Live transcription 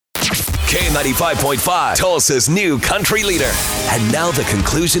K95.5, Tulsa's new country leader. And now the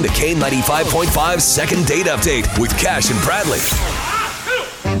conclusion to K95.5's second date update with Cash and Bradley.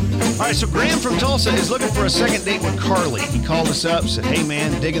 All right, so Graham from Tulsa is looking for a second date with Carly. He called us up, said, hey,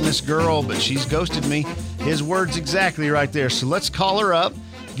 man, digging this girl, but she's ghosted me. His words exactly right there. So let's call her up,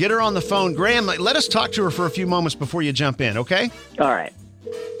 get her on the phone. Graham, let us talk to her for a few moments before you jump in, okay? All right.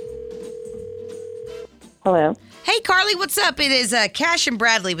 Hello. Hey, Carly, what's up? It is Cash and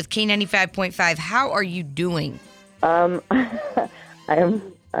Bradley with K95.5. How are you doing? I'm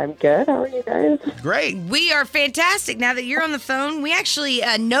good. How are you guys? Great. We are fantastic. Now that you're on the phone, we actually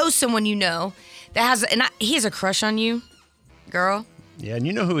know someone you know that has, he has a crush on you, girl. Yeah, and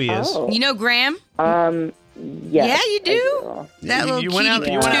you know who he is. Oh. You know Graham? Yes, Yeah, you do. I That little you went out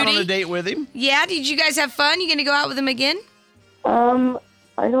cutie on patootie. a date with him? Yeah, did you guys have fun? You going to go out with him again? I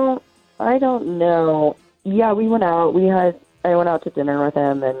don't know. Yeah, we went out. I went out to dinner with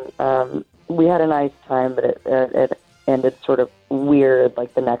him, and we had a nice time, but it ended sort of weird.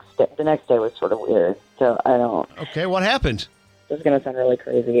 Like the next day was sort of weird. So I don't. Okay, what happened? This is gonna sound really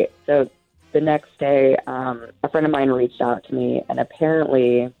crazy. So the next day, a friend of mine reached out to me, and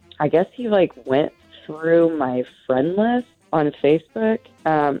apparently, I guess he went through my friend list on Facebook.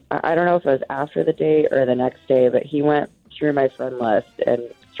 I don't know if it was after the date or the next day, but he went through my friend list and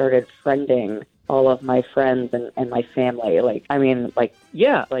started friending all of my friends and my family.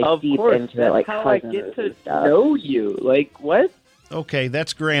 Yeah, of deep course. into That's it, like how I cousins get to and stuff. know you. Like, what? Okay,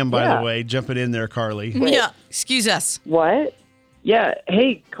 that's Graham, by Yeah. the way, jumping in there, Carly. Yeah. Excuse us. What? Yeah,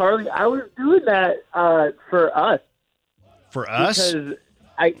 hey, Carly, I was doing that for us. For us?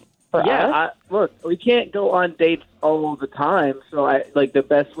 Because look, we can't go on dates all the time, so the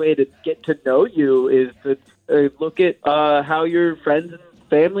best way to get to know you is to look at how your friends and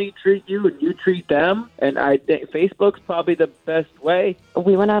family treat you and you treat them, and I think Facebook's probably the best way.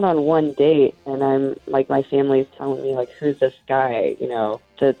 We went out on one date, and I'm my family's telling me who's this guy?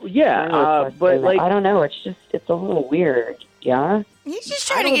 To but I don't know. It's a little weird. Yeah. He's just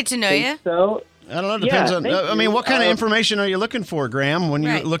trying to get to know you. So I don't know. Depends on. thank you. What kind of information are you looking for, Graham, when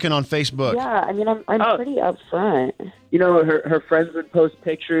you're Right. looking on Facebook? Yeah. I mean, I'm pretty upfront. Her friends would post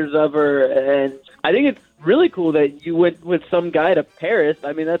pictures of her, and I think it's really cool that you went with some guy to Paris.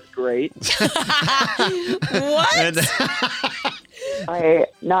 I mean, that's great. What? And- I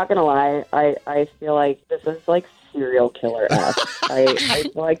not gonna lie. I feel like this is serial killer-esque. I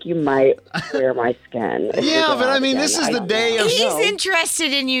feel like you might wear my skin. if we Yeah, go but out I mean, again. this is I the don't day know. of- He's No.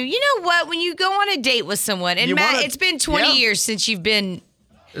 interested in you. You know what? When you go on a date with someone, and You Matt, wanna- it's been 20 yeah. years since you've been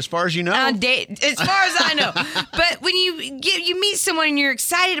as far as you know. on date, as far as I know. But when you meet someone and you're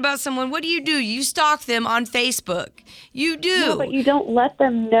excited about someone, what do? You stalk them on Facebook. You do. No, but you don't let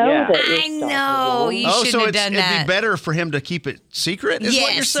them know Yeah. that you're I know. stalking You them. so shouldn't have done it'd that. be better for him to keep it secret, is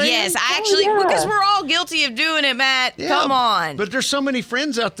what you're saying? Yes. I actually, yeah. because we're all guilty of doing it, Matt. Yeah, Come on. But there's so many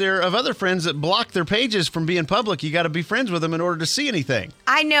friends out there of other friends that block their pages from being public. You got to be friends with them in order to see anything.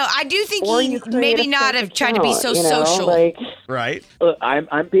 I know. I do think Or he you create maybe a not fake have tried to be account, so you know, social. Right. Look,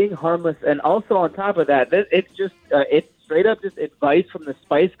 I'm being harmless, and also on top of that, it's just it's straight up just advice from the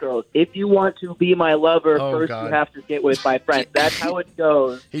Spice Girls. If you want to be my lover, Oh, first God. you have to get with my friend. That's how it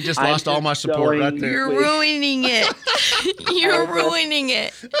goes. He just I'm lost all my support right there. You're ruining it. You're ruining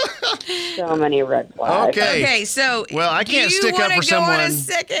it. So many red flags. Okay. Okay, so Well, I can't stick up for do you want to go on a someone-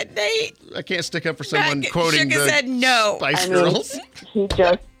 second date? I can't stick up for someone Matt quoting shook his the head no. Spice I mean, Girls.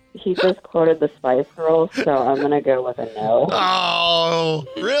 he just quoted the Spice Girls, so I'm gonna go with a no. Oh,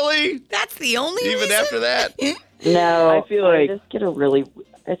 really? That's the only Even reason? after that? No, I feel like- just get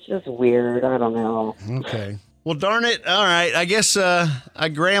it's just weird. I don't know. Okay. Well, darn it. All right. I guess,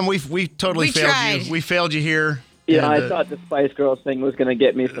 Graham, we totally We failed tried. you. We failed you here. Yeah, And, I thought the Spice Girls thing was going to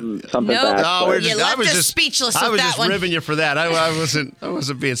get me something Nope. back. No, but- we're You just, left I was us just speechless I with was that just one. ribbing you for that. I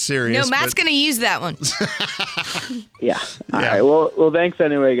wasn't being serious. No, Matt's but- going to use that one. yeah. All Yeah. right. Well, thanks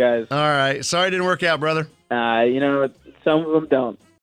anyway, guys. All right. Sorry it didn't work out, brother. Some of them don't.